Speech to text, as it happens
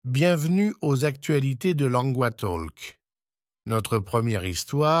Bienvenue aux actualités de LanguaTalk. Notre première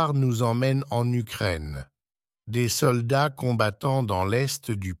histoire nous emmène en Ukraine. Des soldats combattant dans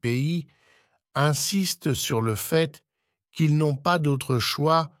l'est du pays insistent sur le fait qu'ils n'ont pas d'autre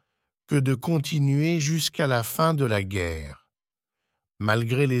choix que de continuer jusqu'à la fin de la guerre.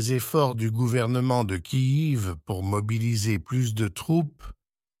 Malgré les efforts du gouvernement de Kiev pour mobiliser plus de troupes,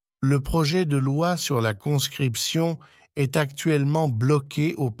 le projet de loi sur la conscription est actuellement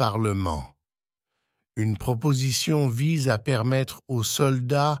bloqué au Parlement. Une proposition vise à permettre aux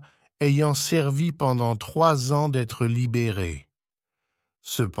soldats ayant servi pendant 3 ans d'être libérés.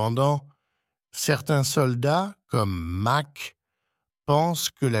 Cependant, certains soldats, comme Mac, pensent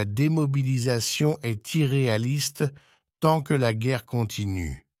que la démobilisation est irréaliste tant que la guerre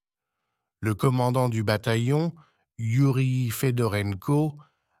continue. Le commandant du bataillon, Yuri Fedorenko,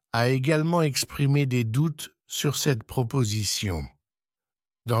 a également exprimé des doutes sur cette proposition.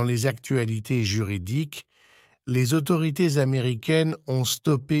 Dans les actualités juridiques, les autorités américaines ont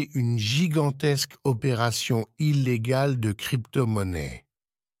stoppé une gigantesque opération illégale de crypto-monnaie.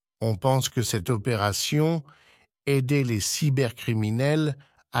 On pense que cette opération aidait les cybercriminels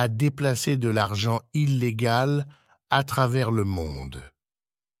à déplacer de l'argent illégal à travers le monde.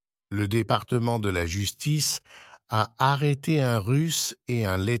 Le département de la justice a arrêté un Russe et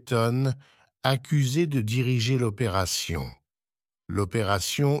un Letton accusés de diriger l'opération.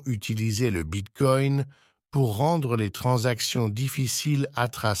 L'opération utilisait le Bitcoin pour rendre les transactions difficiles à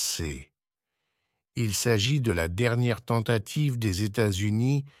tracer. Il s'agit de la dernière tentative des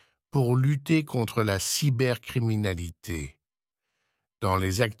États-Unis pour lutter contre la cybercriminalité. Dans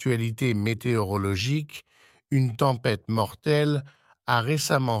les actualités météorologiques, une tempête mortelle a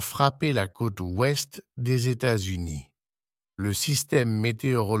récemment frappé la côte ouest des États-Unis. Le système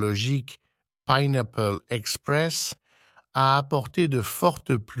météorologique Pineapple Express a apporté de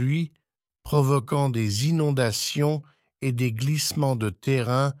fortes pluies, provoquant des inondations et des glissements de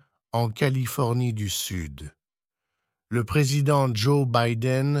terrain en Californie du Sud. Le président Joe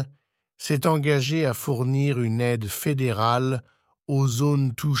Biden s'est engagé à fournir une aide fédérale aux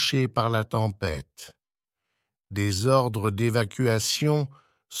zones touchées par la tempête. Des ordres d'évacuation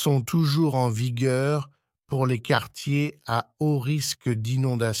sont toujours en vigueur pour les quartiers à haut risque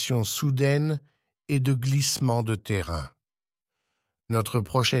d'inondations soudaines et de glissements de terrain. Notre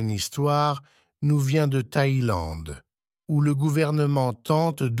prochaine histoire nous vient de Thaïlande, où le gouvernement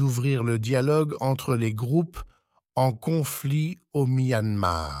tente d'ouvrir le dialogue entre les groupes en conflit au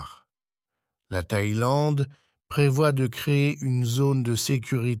Myanmar. La Thaïlande prévoit de créer une zone de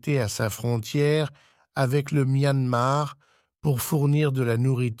sécurité à sa frontière avec le Myanmar pour fournir de la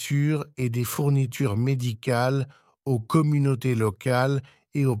nourriture et des fournitures médicales aux communautés locales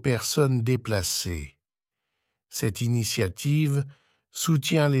et aux personnes déplacées. Cette initiative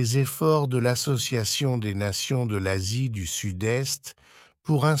soutient les efforts de l'Association des Nations de l'Asie du Sud-Est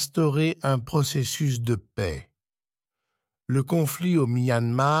pour instaurer un processus de paix. Le conflit au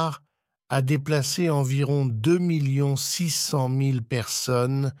Myanmar a déplacé environ 2 600 000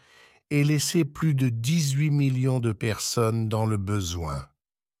 personnes et laissé plus de 18 millions de personnes dans le besoin.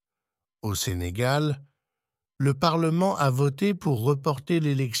 Au Sénégal, le Parlement a voté pour reporter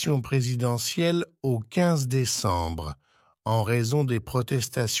l'élection présidentielle au 15 décembre en raison des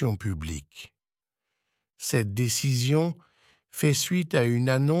protestations publiques. Cette décision fait suite à une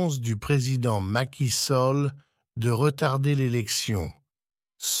annonce du président Macky Sall de retarder l'élection,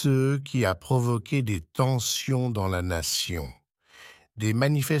 ce qui a provoqué des tensions dans la nation. Des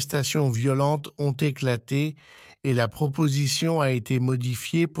manifestations violentes ont éclaté et la proposition a été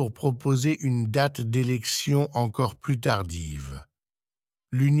modifiée pour proposer une date d'élection encore plus tardive.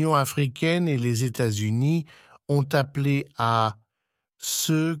 L'Union africaine et les États-Unis ont appelé à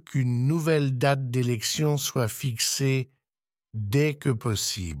ce qu'une nouvelle date d'élection soit fixée dès que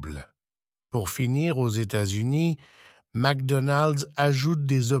possible. Pour finir, aux États-Unis, McDonald's ajoute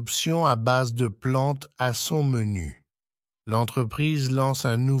des options à base de plantes à son menu. L'entreprise lance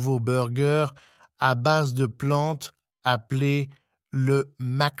un nouveau burger à base de plantes appelé le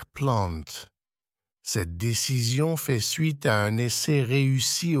McPlant. Cette décision fait suite à un essai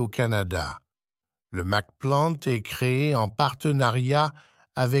réussi au Canada. Le McPlant est créé en partenariat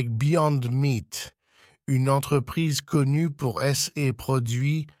avec Beyond Meat, une entreprise connue pour ses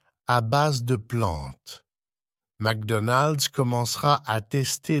produits à base de plantes. McDonald's commencera à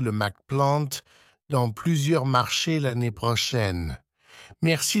tester le McPlant dans plusieurs marchés l'année prochaine.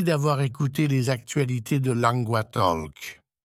 Merci d'avoir écouté les actualités de LanguaTalk.